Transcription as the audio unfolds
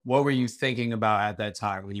What were you thinking about at that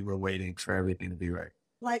time when you were waiting for everything to be right?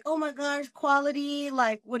 Like, oh my gosh, quality.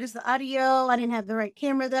 Like, what is the audio? I didn't have the right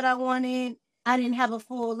camera that I wanted. I didn't have a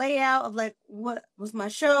full layout of like what was my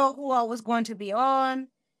show, who I was going to be on.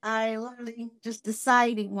 I literally just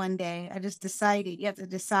decided one day. I just decided you have to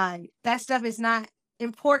decide. That stuff is not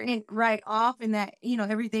important right off, and that,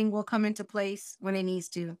 everything will come into place when it needs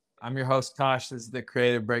to. I'm your host, Tosh. This is the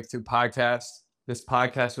Creative Breakthrough Podcast. This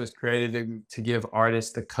podcast was created to give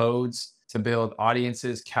artists the codes to build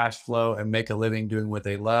audiences, cash flow, and make a living doing what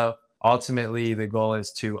they love. Ultimately, the goal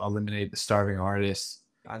is to eliminate the starving artists.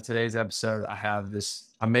 On today's episode, I have this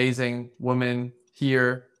amazing woman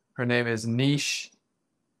here. Her name is Neisha.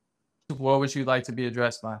 What would you like to be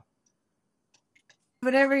addressed by?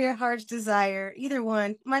 Whatever your heart's desire, either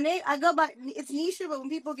one. My name, I go by, it's Neisha, but when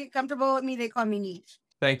people get comfortable with me, they call me Niche.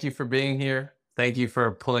 Thank you for being here. Thank you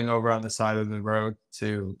for pulling over on the side of the road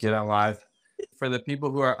to get on live. For the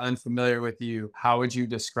people who are unfamiliar with you, how would you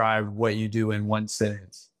describe what you do in one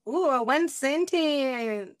sentence? Ooh, one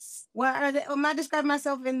sentence. What are they? Am I describing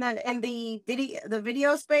myself in the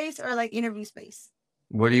video space or like interview space?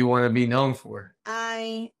 What do you want to be known for?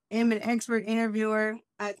 I am an expert interviewer.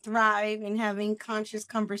 I thrive in having conscious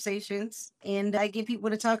conversations, and I get people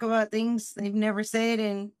to talk about things they've never said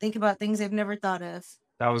and think about things they've never thought of.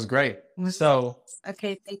 That was great. So,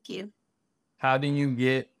 Okay, thank you. how do you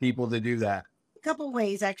get people to do that? A couple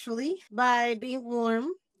ways, actually. By being warm,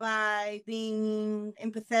 by being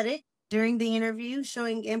empathetic during the interview,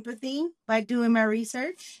 showing empathy, by doing my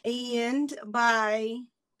research, and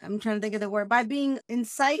I'm trying to think of the word, by being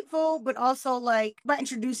insightful, but also like by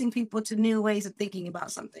introducing people to new ways of thinking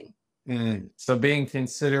about something. So being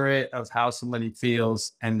considerate of how somebody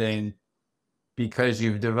feels, and then because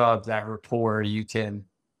you've developed that rapport, you can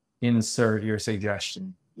insert your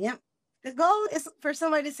suggestion. Yep. The goal is for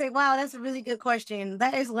somebody to say, wow, that's a really good question.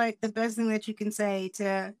 That is like the best thing that you can say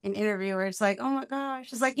to an interviewer. It's like, oh my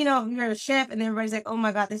gosh. It's like, you're a chef and everybody's like, oh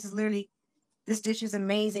my God, this dish is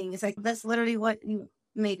amazing. It's like, that's literally what you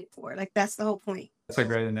made it for. Like, that's the whole point. That's a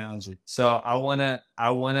great analogy. So I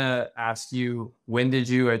wanna ask you, when did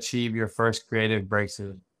you achieve your first creative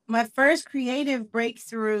breakthrough? My first creative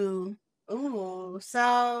breakthrough. Ooh,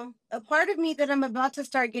 so a part of me that I'm about to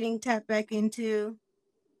start getting tapped back into.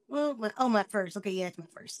 Well, my first. Okay, yeah, it's my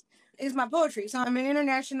first. Is my poetry. So I'm an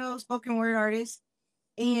international spoken word artist,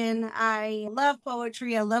 and I love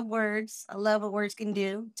poetry. I love words. I love what words can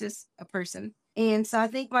do, just a person. And so I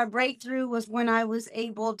think my breakthrough was when I was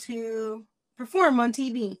able to perform on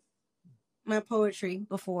TV my poetry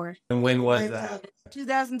before. And when was that?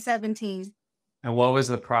 2017. And what was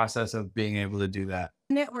the process of being able to do that?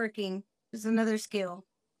 Networking is another skill.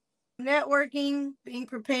 Networking, being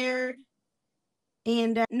prepared,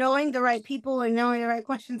 and knowing the right people and knowing the right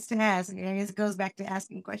questions to ask. I guess it goes back to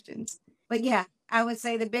asking questions. But yeah, I would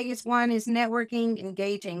say the biggest one is networking,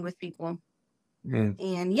 engaging with people.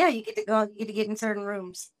 And yeah, you get to get in certain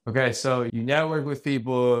rooms. Okay, so you network with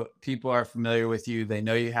people, people are familiar with you, they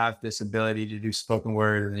know you have this ability to do spoken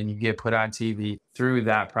word, and then you get put on TV through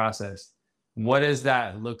that process. What does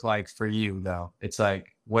that look like for you, though? It's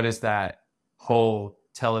like, what is that whole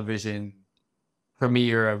television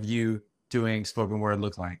premiere of you doing spoken word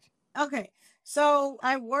look like? Okay, so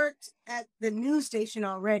I worked at the news station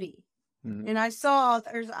already, and I saw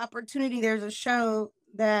there's an opportunity, there's a show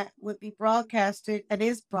that would be broadcasted, that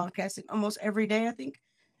is broadcasted almost every day, I think.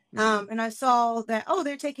 And I saw that, oh,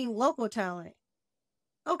 they're taking local talent.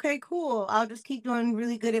 Okay, cool. I'll just keep doing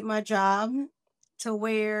really good at my job to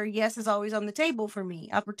where yes is always on the table for me.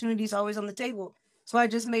 Opportunity is always on the table. So I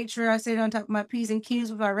just made sure I stayed on top of my P's and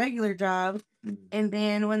Q's with my regular job. And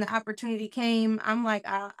then when the opportunity came, I'm like,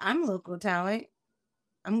 I'm local talent.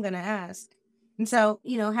 I'm going to ask. And so,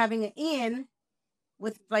 having an in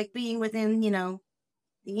with like being within,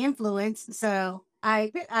 the influence. So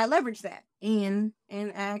I leveraged that and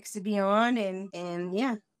asked to be on, and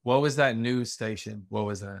yeah. What was that news station? What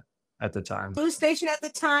was that at the time? News station at the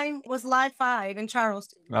time was Live 5 in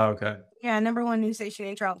Charleston. Oh, okay. Yeah, number one news station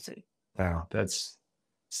in Charleston. Wow, that's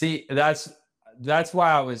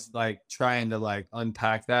why I was like trying to like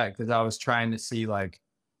unpack that, because I was trying to see like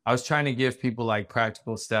I was trying to give people like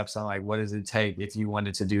practical steps on like what does it take if you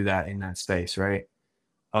wanted to do that in that space, right?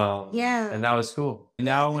 Yeah. And that was cool.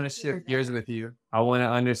 Now I want to shift gears with you. I want to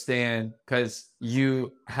understand, because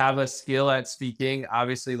you have a skill at speaking.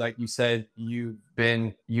 Obviously, like you said, you've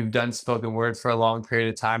done spoken word for a long period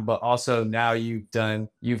of time, but also now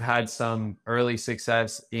you've had some early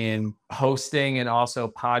success in hosting and also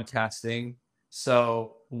podcasting.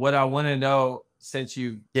 So what I want to know, since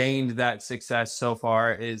you gained that success so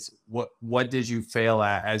far, is what did you fail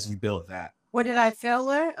at as you built that? What did I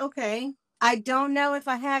fail at? Okay. I don't know if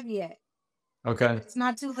I have yet. Okay. It's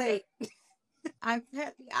not too late. I've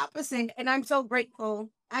had the opposite, and I'm so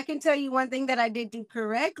grateful. I can tell you one thing that I did do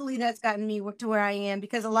correctly that's gotten me to where I am,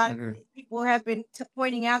 because a lot of people have been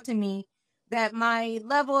pointing out to me that my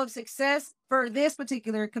level of success for this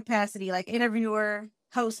particular capacity, like interviewer,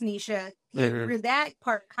 host Neisha, that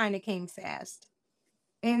part kind of came fast.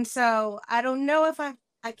 And so I don't know if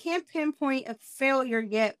I can't pinpoint a failure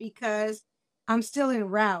yet because I'm still en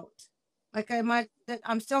route. Like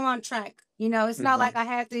I'm still on track. You know, it's not like I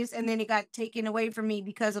had this and then it got taken away from me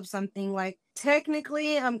because of something. Like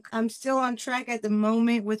technically I'm still on track at the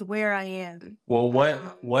moment with where I am. Well,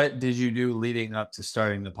 what did you do leading up to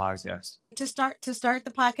starting the podcast? To start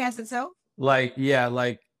the podcast itself? Like, yeah,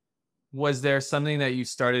 like was there something that you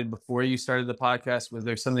started before you started the podcast? Was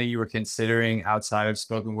there something you were considering outside of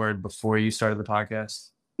spoken word before you started the podcast?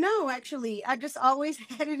 No, actually, I just always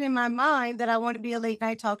had it in my mind that I want to be a late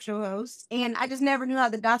night talk show host. And I just never knew how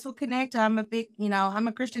the dots would connect. I'm a big, I'm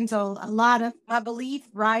a Christian. So a lot of my belief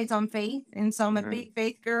rides on faith. And so I'm a big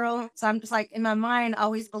faith girl. So I'm just like, in my mind, I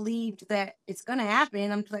always believed that it's going to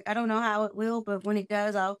happen. I'm just like, I don't know how it will, but when it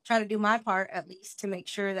does, I'll try to do my part at least to make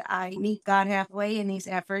sure that I meet God halfway in these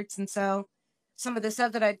efforts. And so some of the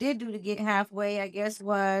stuff that I did do to get halfway, I guess,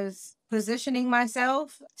 was positioning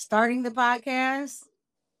myself, starting the podcast,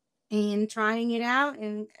 and trying it out.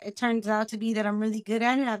 And it turns out to be that I'm really good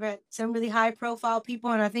at it. I've had some really high profile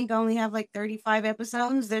people, and I think I only have like 35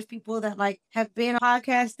 episodes. There's people that like have been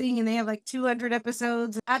podcasting and they have like 200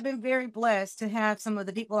 episodes. I've been very blessed to have some of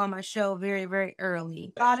the people on my show very, very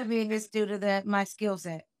early. A lot of it is due to my skill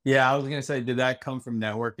set. Yeah, I was gonna say, did that come from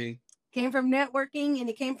networking? Came from networking, and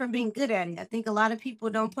it came from being good at it. I think a lot of people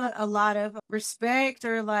don't put a lot of respect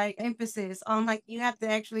or like emphasis on like you have to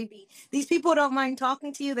actually be. These people don't mind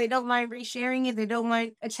talking to you. They don't mind resharing it. They don't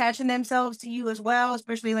mind attaching themselves to you as well.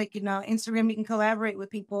 Especially like Instagram, you can collaborate with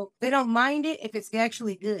people. They don't mind it if it's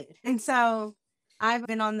actually good. And so I've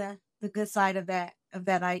been on the good side of that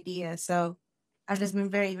idea. So I've just been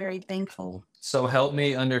very, very thankful. So help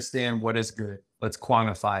me understand what is good. Let's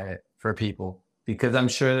quantify it for people. Because I'm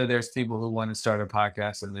sure that there's people who want to start a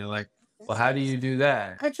podcast and they're like, well, how do you do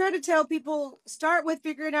that? I try to tell people, start with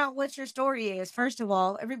figuring out what your story is. First of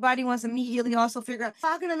all, everybody wants to immediately also figure out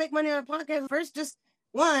how can I make money on a podcast. First, just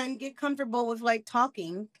one, get comfortable with like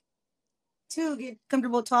talking. Two, get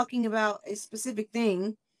comfortable talking about a specific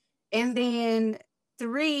thing. And then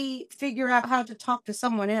three, figure out how to talk to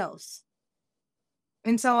someone else.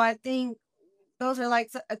 And so I think those are like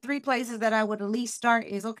three places that I would at least start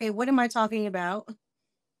is, okay, what am I talking about?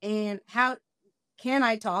 And how can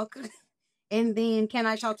I talk? And then can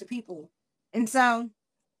I talk to people? And so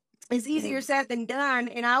it's easier said than done.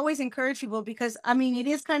 And I always encourage people because, I mean, it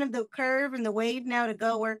is kind of the curve and the wave now to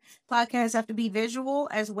go where podcasts have to be visual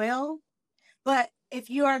as well. But if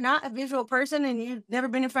you are not a visual person and you've never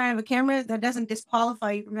been in front of a camera, that doesn't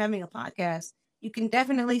disqualify you from having a podcast. You can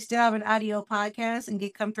definitely still have an audio podcast and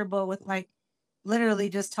get comfortable with like literally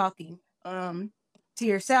just talking to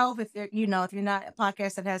yourself if you're not a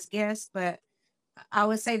podcast that has guests. But I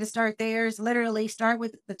would say to start there is literally start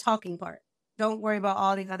with the talking part. Don't worry about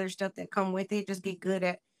all the other stuff that come with it. Just get good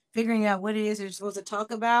at figuring out what it is you're supposed to talk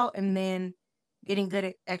about and then getting good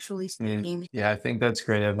at actually speaking. Yeah, I think that's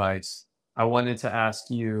great advice. I wanted to ask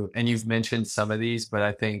you, and you've mentioned some of these, but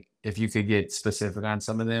I think if you could get specific on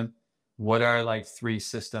some of them, what are like 3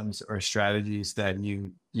 systems or strategies that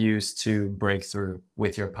you use to break through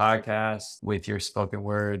with your podcast, with your spoken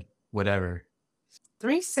word, whatever?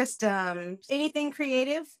 3 systems. Anything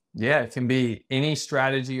creative? Yeah, it can be any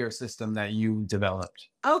strategy or system that you developed.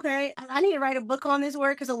 Okay. I need to write a book on this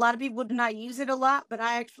word because a lot of people do not use it a lot, but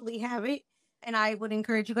I actually have it. And I would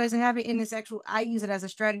encourage you guys to have it in this I use it as a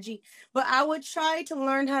strategy. But I would try to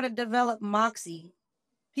learn how to develop moxie.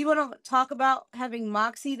 People don't talk about having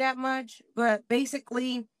moxie that much, but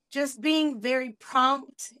basically just being very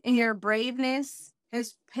prompt in your braveness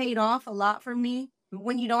has paid off a lot for me.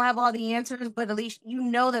 When you don't have all the answers, but at least you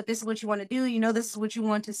know that this is what you want to do. You know, this is what you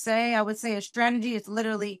want to say. I would say a strategy is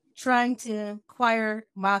literally trying to acquire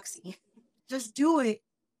moxie. Just do it.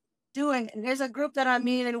 Do it. And there's a group that I'm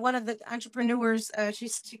in, and one of the entrepreneurs,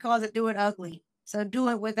 she calls it "Do It Ugly." So do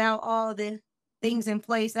it without all the things in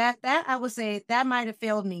place. That I would say that might have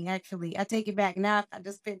failed me. Actually, I take it back. Now I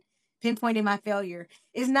just been pinpointing my failure.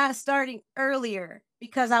 Is not starting earlier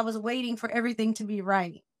because I was waiting for everything to be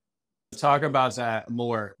right. Talk about that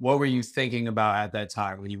more. What were you thinking about at that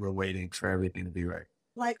time when you were waiting for everything to be right?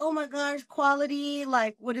 Like, oh my gosh, quality.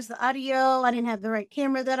 Like, what is the audio? I didn't have the right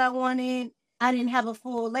camera that I wanted. I didn't have a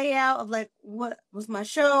full layout of like what was my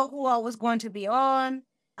show, who I was going to be on.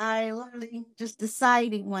 I literally just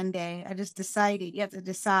decided one day. I just decided you have to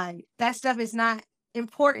decide. That stuff is not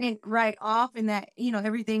important right off, and that,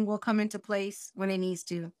 everything will come into place when it needs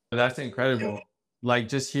to. That's incredible. Like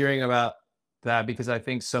just hearing about that, because I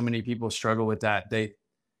think so many people struggle with that. They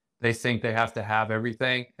think they have to have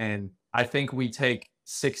everything. And I think we take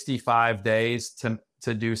 65 days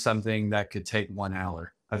to do something that could take 1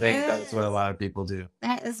 hour. I think that's what a Yes, lot of people do.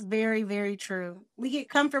 that is very, very true. We get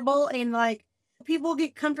comfortable and like people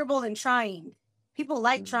get comfortable in trying. People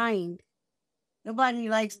like trying. Nobody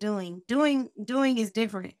likes doing. Doing is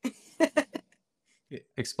different.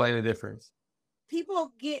 Explain the difference.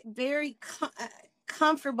 People get very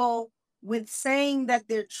comfortable with saying that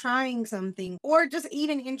they're trying something, or just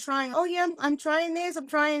even in trying, oh yeah, I'm trying this, I'm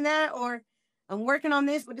trying that, or I'm working on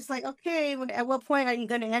this. But it's like, okay, at what point are you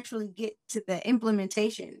going to actually get to the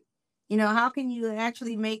implementation? How can you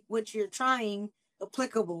actually make what you're trying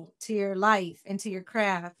applicable to your life and to your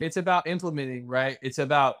craft? It's about implementing, right? It's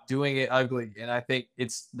about doing it ugly. And I think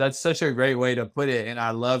that's such a great way to put it. And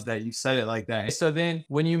I love that you said it like that. So then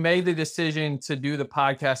when you made the decision to do the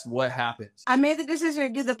podcast, what happened? I made the decision to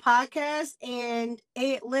do the podcast, and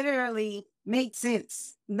it literally made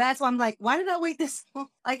sense. That's why I'm like, why did I wait this long?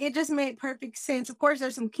 Like, it just made perfect sense. Of course,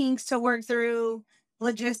 there's some kinks to work through,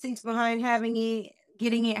 logistics behind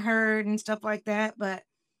getting it heard and stuff like that. But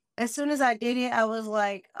as soon as I did it, I was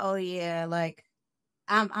like, oh yeah, like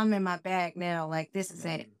I'm in my bag now. Like, this is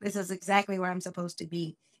it. This is exactly where I'm supposed to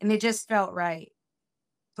be. And it just felt right.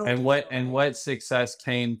 And what success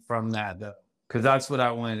came from that though? Because that's what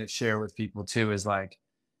I wanted to share with people too, is like,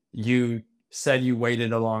 you said you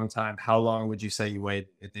waited a long time. How long would you say you waited?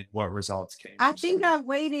 And then what results came? I think I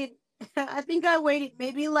waited. I think I waited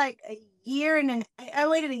maybe like a year, and I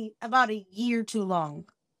waited about a year too long.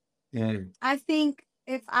 Yeah. I think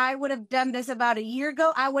if I would have done this about a year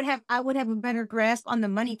ago, I would have a better grasp on the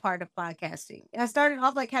money part of podcasting. I started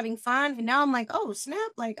off like having fun, and now I'm like, oh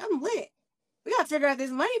snap, like I'm lit. We got to figure out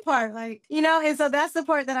this money part, like, and so that's the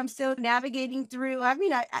part that I'm still navigating through. I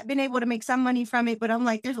mean, I've been able to make some money from it, but I'm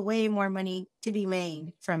like, there's way more money to be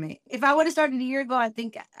made from it. If I would have started a year ago, I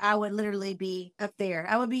think I would literally be up there.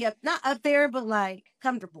 I would be not up there, but like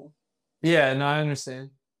comfortable. Yeah, no, I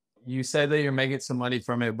understand. You said that you're making some money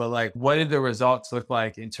from it, but like, what did the results look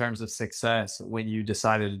like in terms of success when you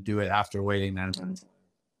decided to do it after waiting that time?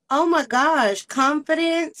 Oh my gosh,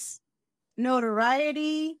 confidence,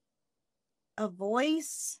 notoriety, a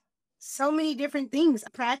voice, so many different things.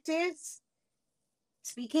 Practice,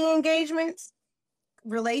 speaking engagements,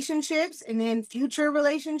 relationships, and then future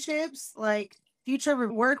relationships, like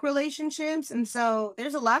future work relationships. And so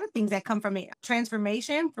there's a lot of things that come from it.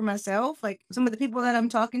 Transformation for myself, like some of the people that I'm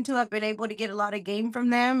talking to, I've been able to get a lot of game from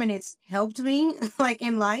them, and it's helped me like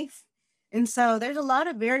in life. And so there's a lot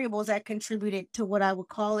of variables that contributed to what I would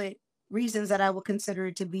call it reasons that I would consider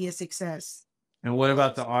it to be a success. And what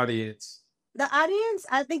about the audience? The audience,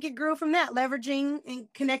 I think it grew from that, leveraging and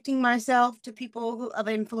connecting myself to people of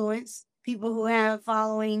influence, people who have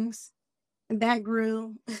followings. And that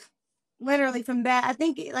grew literally from that. I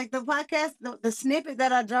think like the podcast, the snippet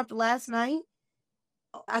that I dropped last night,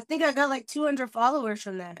 I think I got like 200 followers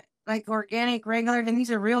from that. Like organic, regular, and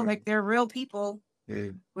these are real, like they're real people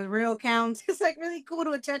with real accounts. It's like really cool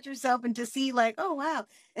to attach yourself and to see like, oh wow.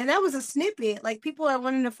 And that was a snippet. Like people are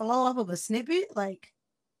wanting to follow off of a snippet. Like,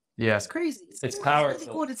 yeah, it's crazy. It's powerful. It's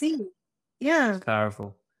really cool to see. Yeah. It's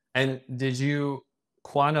powerful. And did you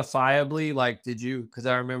quantifiably, like, because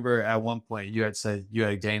I remember at one point you had said you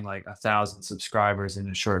had gained like 1,000 subscribers in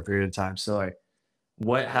a short period of time. So like,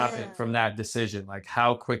 what happened from that decision? Like,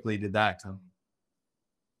 how quickly did that come?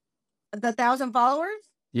 The 1,000 followers?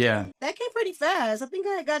 Yeah. That came pretty fast. I think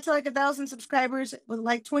I got to like 1,000 subscribers with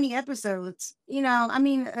like 20 episodes. I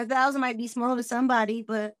mean, 1,000 might be small to somebody,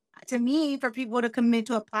 but to me, for people to commit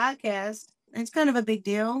to a podcast, it's kind of a big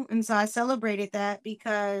deal. And so I celebrated that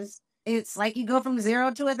because it's like you go from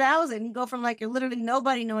 0 to 1,000. You go from like you're literally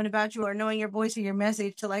nobody knowing about you or knowing your voice or your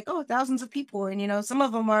message to like, oh, thousands of people. And some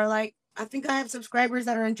of them are like, I think I have subscribers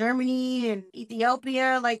that are in Germany and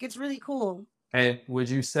Ethiopia. Like, it's really cool. And would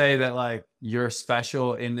you say that like you're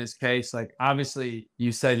special in this case? Like, obviously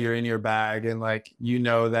you said you're in your bag and like,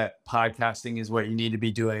 that podcasting is what you need to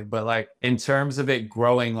be doing. But like, in terms of it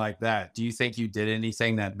growing like that, do you think you did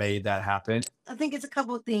anything that made that happen? I think it's a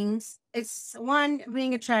couple of things. It's one,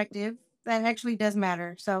 being attractive. That actually does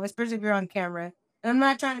matter. So especially if you're on camera. And I'm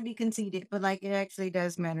not trying to be conceited, but like, it actually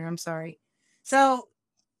does matter. I'm sorry. So,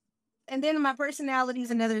 and then my personality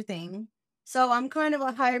is another thing. So I'm kind of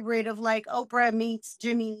a hybrid of like Oprah meets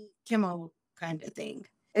Jimmy Kimmel kind of thing.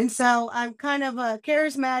 And so I'm kind of a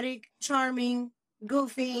charismatic, charming,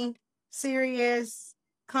 goofy, serious,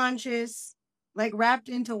 conscious, like wrapped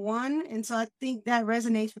into one. And so I think that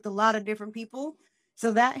resonates with a lot of different people.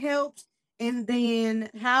 So that helps. And then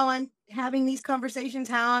how I'm having these conversations,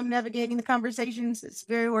 how I'm navigating the conversations, it's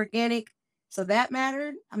very organic. So that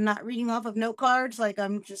mattered. I'm not reading off of note cards, like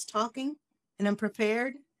I'm just talking and I'm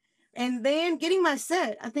prepared. And then getting my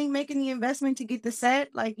set. I think making the investment to get the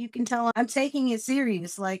set, like you can tell I'm taking it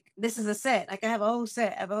serious. Like this is a set. Like I have a whole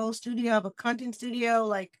set, I have a whole studio, I have a content studio.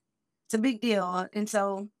 Like it's a big deal. And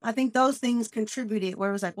so I think those things contributed where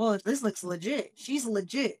it was like, well, this looks legit. She's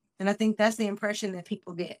legit. And I think that's the impression that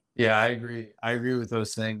people get. Yeah, I agree. I agree with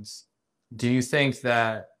those things. Do you think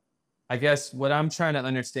that, I guess what I'm trying to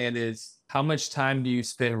understand is how much time do you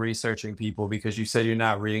spend researching people? Because you said you're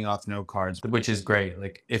not reading off note cards, which is great.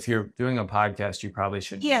 Like if you're doing a podcast, you probably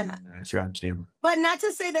should. Yeah. That's your understanding. But not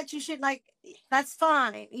to say that you should like, that's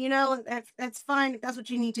fine. You know, that's fine if that's what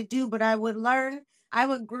you need to do. But I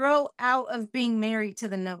would grow out of being married to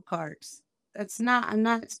the note cards. I'm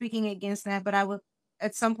not speaking against that, but I would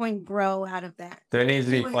at some point grow out of that. There needs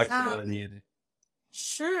to be flexibility in it.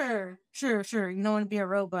 Sure. You don't want to be a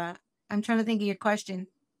robot. I'm trying to think of your question.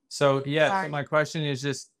 So yeah, so my question is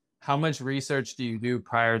just how much research do you do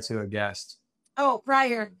prior to a guest? Oh,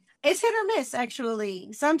 prior. It's hit or miss,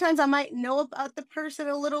 actually. Sometimes I might know about the person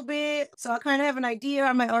a little bit, so I kind of have an idea.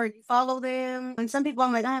 I might already follow them. And some people,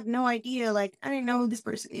 I'm like, I have no idea. Like, I didn't know who this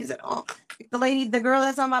person is at all. The girl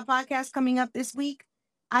that's on my podcast coming up this week,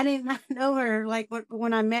 I did not know her. Like,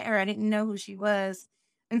 when I met her, I didn't know who she was.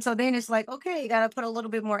 And so then it's like, okay, got to put a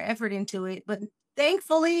little bit more effort into it. But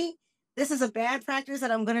thankfully, this is a bad practice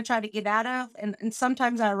that I'm going to try to get out of. And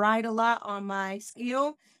sometimes I ride a lot on my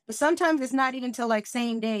skill. But sometimes it's not even till like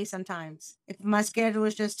same day sometimes. If my schedule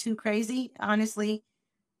is just too crazy, honestly,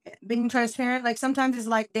 being transparent, like sometimes it's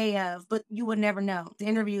like day of, but you would never know. The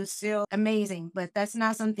interview is still amazing, but that's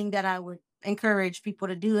not something that I would encourage people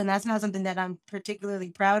to do. And that's not something that I'm particularly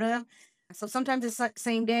proud of. So sometimes it's like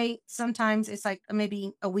same day. Sometimes it's like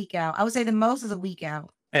maybe a week out. I would say the most is a week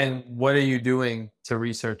out. And what are you doing to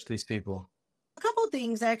research these people? A couple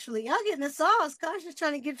things, actually. Y'all getting the sauce. Gosh, just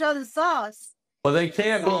trying to get y'all the sauce. Well, they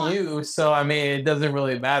can't be you, so I mean, it doesn't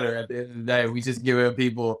really matter at the end of the day. We just give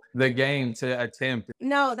people the game to attempt.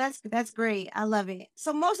 No, that's great. I love it.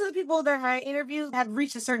 So most of the people that I interview have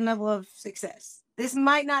reached a certain level of success. This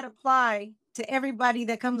might not apply to everybody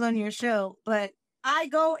that comes on your show, but I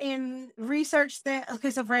go and research that. Okay,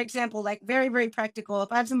 so for example, like very, very practical.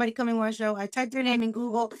 If I have somebody coming on my show, I type their name in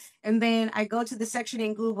Google, and then I go to the section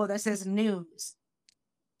in Google that says news.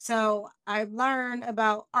 So I learn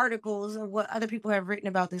about articles of what other people have written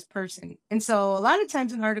about this person. And so a lot of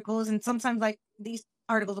times in articles, and sometimes like these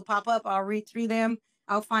articles will pop up, I'll read through them.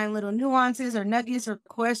 I'll find little nuances or nuggets or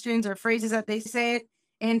questions or phrases that they said.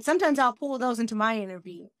 And sometimes I'll pull those into my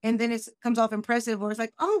interview. And then it comes off impressive, or it's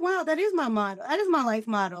like, oh, wow, that is my model. That is my life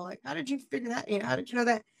model. Like, how did you figure that? You know, how did you know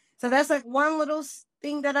that? So that's like one little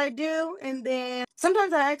thing that I do. And then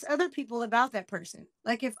sometimes I ask other people about that person.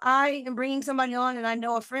 Like if I am bringing somebody on and I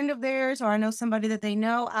know a friend of theirs or I know somebody that they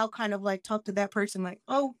know, I'll kind of like talk to that person like,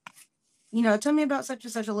 oh, you know, tell me about such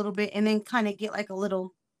and such a little bit, and then kind of get like a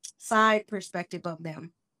little side perspective of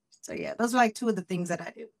them. So yeah, those are like two of the things that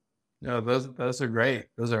I do. No, those are great.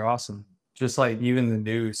 Those are awesome. Just like even the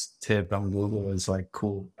news tip on Google is like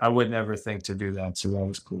cool. I would never think to do that. So that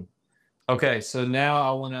was cool. Okay, so now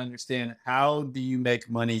I want to understand, how do you make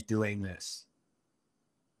money doing this?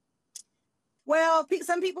 Well,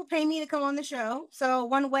 some people pay me to come on the show. So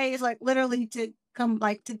one way is like literally to come,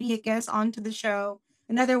 like to be a guest onto the show.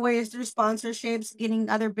 Another way is through sponsorships, getting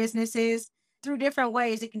other businesses through different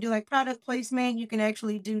ways. You can do like product placement. You can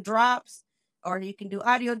actually do drops, or you can do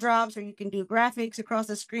audio drops, or you can do graphics across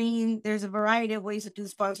the screen. There's a variety of ways to do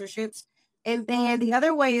sponsorships. And then the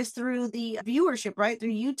other way is through the viewership, right? Through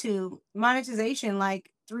YouTube monetization, like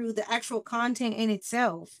through the actual content in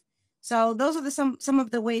itself. So those are some of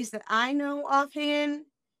the ways that I know offhand.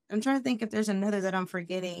 I'm trying to think if there's another that I'm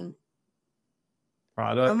forgetting.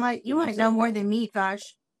 Product. You might know more than me,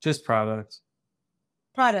 Gosh. Just products.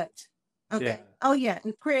 Product. Okay. Yeah. Oh yeah,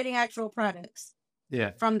 and creating actual products.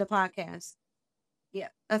 Yeah. From the podcast. Yeah,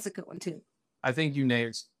 that's a good one too. I think you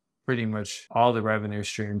named pretty much all the revenue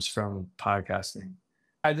streams from podcasting.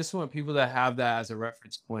 I just want people to have that as a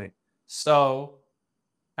reference point. So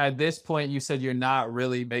at this point, you said you're not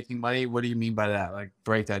really making money. What do you mean by that? Like,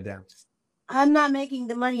 break that down. I'm not making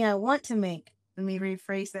the money I want to make. Let me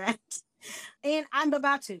rephrase that. And I'm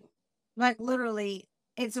about to. Like, literally,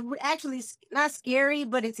 it's actually not scary,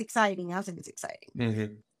 but it's exciting. I'll say it's exciting.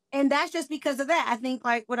 Mm-hmm. And that's just because of that. I think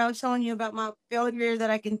like what I was telling you about my failure that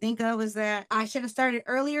I can think of is that I should have started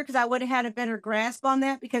earlier because I would have had a better grasp on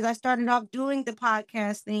that because I started off doing the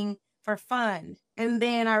podcast thing for fun. And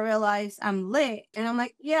then I realized I'm lit and I'm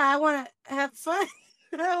like, yeah, I want to have fun.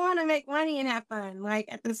 I want to make money and have fun like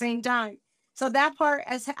at the same time. So that part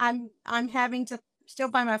as I'm having to still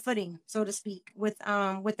find my footing, so to speak, with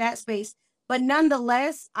that space. But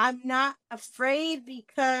nonetheless, I'm not afraid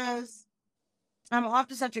because I'm off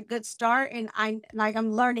to such a good start and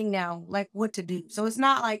I'm learning now like what to do. So it's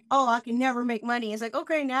not like, oh, I can never make money. It's like,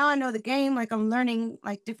 okay, now I know the game. Like I'm learning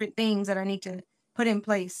like different things that I need to put in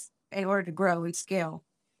place in order to grow and scale.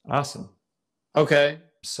 Awesome. Okay.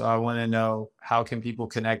 So I want to know, how can people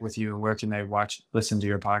connect with you and where can they listen to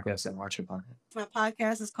your podcast and watch your podcast? My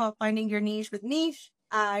podcast is called Finding Your Niche with Niche.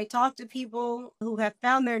 I talk to people who have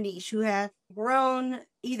found their niche, who have grown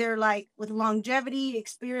either like with longevity,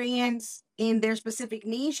 experience in their specific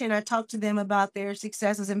niche. And I talk to them about their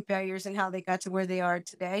successes and failures and how they got to where they are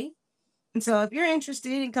today. And so if you're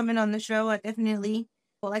interested in coming on the show, I definitely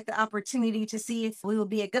would like the opportunity to see if we will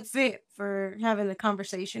be a good fit for having a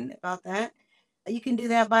conversation about that. You can do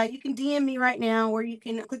that you can DM me right now, or you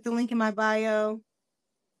can click the link in my bio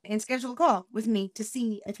and schedule a call with me to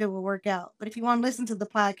see if it will work out. But if you want to listen to the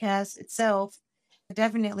podcast itself, I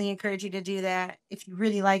definitely encourage you to do that. If you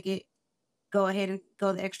really like it, go ahead and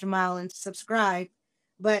go the extra mile and subscribe.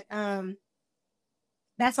 But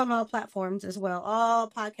that's on all platforms as well. All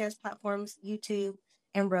podcast platforms, YouTube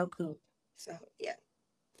and Roku. So yeah.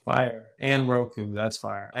 Fire. And Roku. That's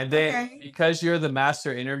fire. And then because you're the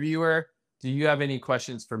master interviewer, do you have any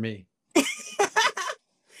questions for me?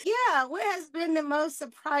 Yeah. What has been the most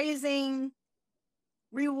surprising,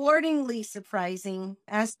 rewardingly surprising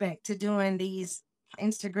aspect to doing these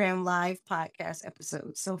Instagram live podcast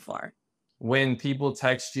episodes so far? When people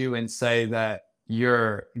text you and say that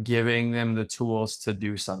you're giving them the tools to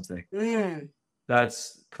do something.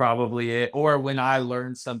 That's probably it. Or when I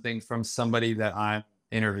learn something from somebody that I'm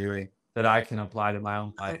interviewing that I can apply to my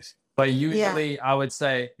own life. But usually I would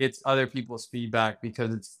say it's other people's feedback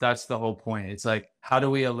because that's the whole point. It's like, how do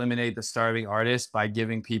we eliminate the starving artist by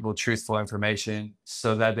giving people truthful information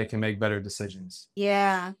so that they can make better decisions?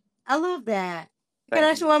 Yeah, I love that. Can I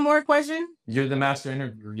ask you one more question? You're the master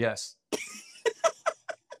interviewer, yes.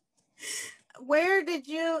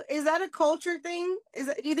 Is that a culture thing?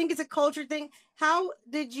 Do you think it's a culture thing? How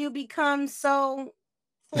did you become so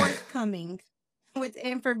forthcoming with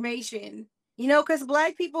information? You know, because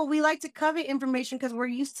Black people, we like to covet information because we're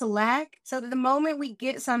used to lack. So the moment we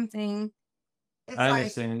get something, it's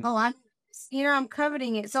like, oh, I'm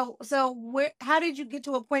coveting it. So how did you get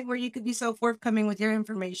to a point where you could be so forthcoming with your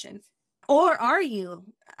information? Or are you?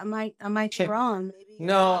 I might be wrong. Maybe.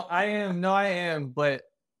 No, I am. But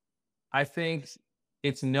I think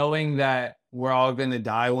it's knowing that we're all going to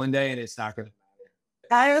die one day and it's not going to matter.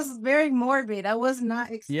 I was very morbid. I was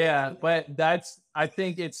not expecting. Yeah, but I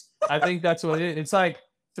think that's what it is. It's like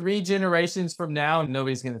 3 generations from now,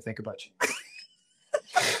 nobody's going to think about you.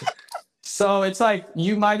 So it's like,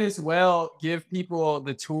 you might as well give people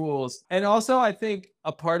the tools. And also I think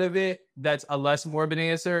a part of it that's a less morbid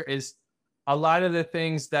answer is a lot of the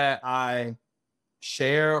things that I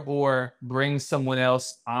share or bring someone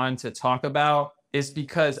else on to talk about is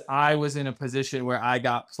because I was in a position where I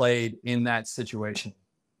got played in that situation.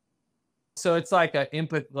 So it's like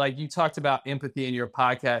like you talked about empathy in your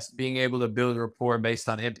podcast, being able to build rapport based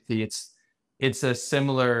on empathy. It's a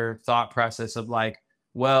similar thought process of like,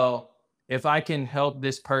 well, if I can help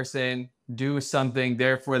this person do something,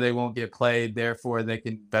 therefore they won't get played, therefore they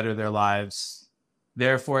can better their lives.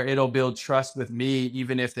 Therefore, it'll build trust with me.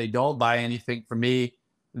 Even if they don't buy anything from me,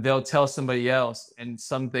 they'll tell somebody else and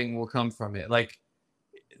something will come from it. Like,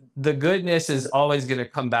 the goodness is always going to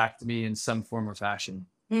come back to me in some form or fashion.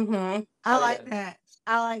 Mm-hmm. I like that.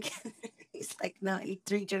 I like it's like, no,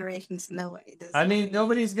 3 generations, no way. I mean,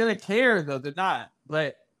 nobody's going to care, though. They're not.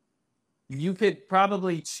 But you could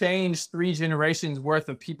probably change 3 generations worth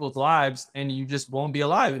of people's lives and you just won't be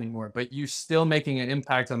alive anymore. But you're still making an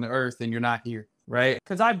impact on the earth and you're not here. Right?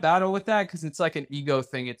 Because I battle with that because it's like an ego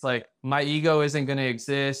thing. It's like, my ego isn't going to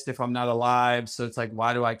exist if I'm not alive. So it's like,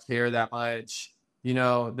 why do I care that much? You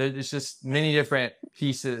know, there's just many different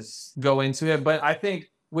pieces go into it. But I think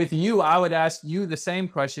with you, I would ask you the same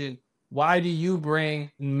question. Why do you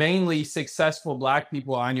bring mainly successful Black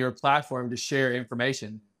people on your platform to share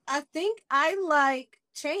information? I think I like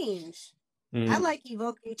change. I like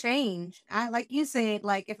evoking change. I, like you said,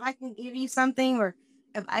 like if I can give you something, or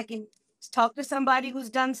if I can talk to somebody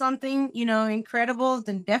who's done something, incredible,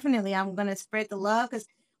 then definitely I'm going to spread the love. Because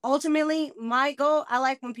ultimately my goal, I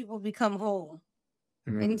like when people become whole.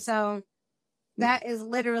 And so that is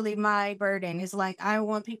literally my burden. It's like, I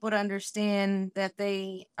want people to understand that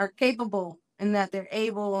they are capable and that they're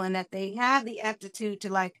able and that they have the aptitude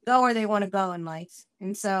to like go where they want to go in life.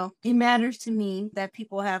 And so it matters to me that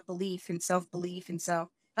people have belief and self-belief. And so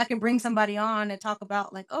if I can bring somebody on and talk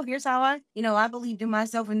about like, oh, here's how I believed in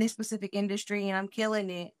myself in this specific industry and I'm killing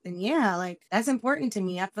it. Then yeah, like that's important to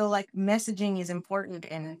me. I feel like messaging is important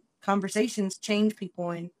and conversations change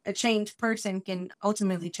people, and a changed person can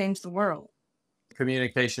ultimately change the world.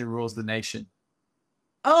 Communication rules the nation.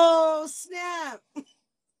 Oh, snap.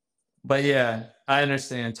 But yeah, I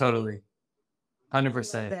understand totally.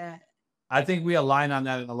 100%. That. I think we align on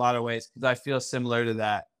that in a lot of ways because I feel similar to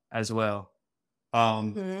that as well.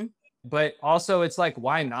 But also it's like,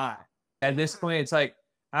 why not? At this point, it's like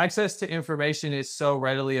access to information is so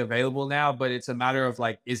readily available now, but it's a matter of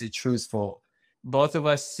like, is it truthful? Both of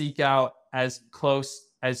us seek out as close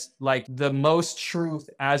as like the most truth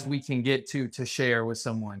as we can get to share with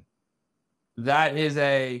someone. That is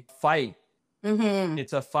a fight.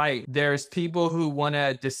 It's a fight. There's people who want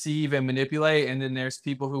to deceive and manipulate, and then there's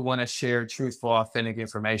people who want to share truthful, authentic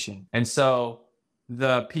information. And so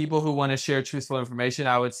the people who want to share truthful information,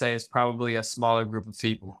 I would say, is probably a smaller group of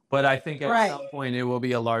people. But I think at some point it will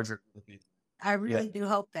be a larger group of people. I really do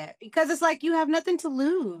hope that, because it's like you have nothing to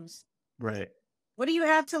lose. Right. What do you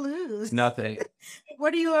have to lose? Nothing.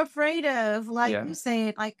 What are you afraid of? Like you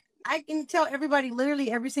said, like I can tell everybody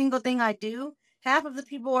literally every single thing I do. Half of the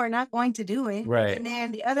people are not going to do it. Right. And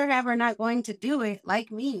then the other half are not going to do it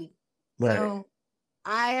like me. Right. So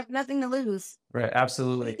I have nothing to lose. Right.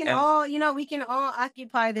 Absolutely. We can all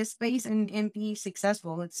occupy this space and be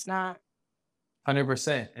successful. It's not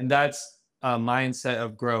 100%. And that's a mindset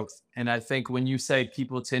of growth. And I think when you say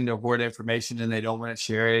people tend to hoard information and they don't want to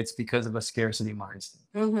share it, it's because of a scarcity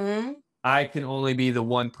mindset. I can only be the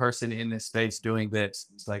one person in this space doing this.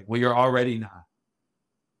 It's like, well, you're already not.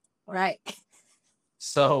 Right.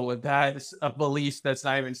 So that's a belief that's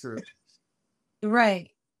not even true. Right.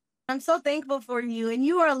 I'm so thankful for you. And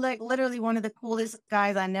you are like literally one of the coolest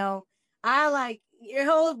guys I know. I like your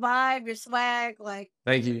whole vibe, your swag, like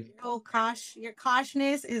thank you. Your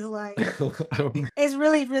cautiousness is like it's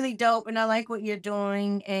really, really dope. And I like what you're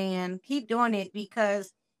doing, and keep doing it,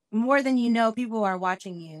 because more than you know, people are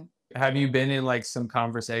watching you. Have you been in like some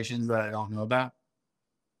conversations that I don't know about?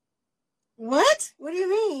 What? What do you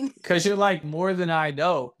mean? Because you're like, more than I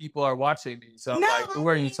know, people are watching me. So I'm like, who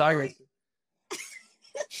are you talking to?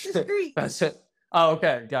 The streets. That's it. Oh,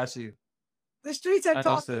 okay. Got you. The streets are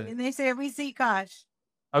talking, and they say, we see Kosh.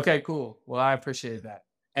 Okay, cool. Well, I appreciate that.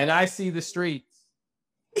 And I see the streets.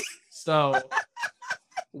 So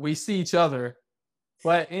we see each other.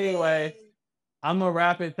 But anyway, I'm going to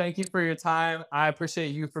wrap it. Thank you for your time. I appreciate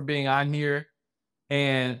you for being on here.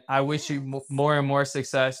 And I wish you more and more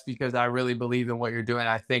success, because I really believe in what you're doing.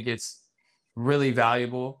 I think it's really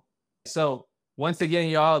valuable. So once again,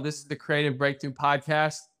 y'all, this is the Creative Breakthrough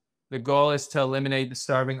Podcast. The goal is to eliminate the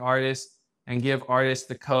starving artist and give artists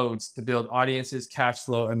the codes to build audiences, cash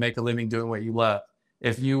flow, and make a living doing what you love.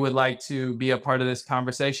 If you would like to be a part of this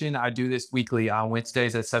conversation, I do this weekly on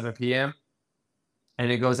Wednesdays at 7 p.m.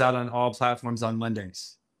 And it goes out on all platforms on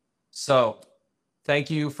Mondays. So thank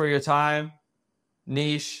you for your time.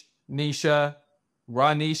 Neisha,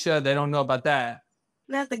 Raw Neisha, they don't know about that.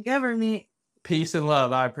 Not the government. Peace and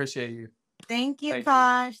love. I appreciate you. Thank you,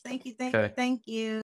 Kosh. Thank you. Thank you.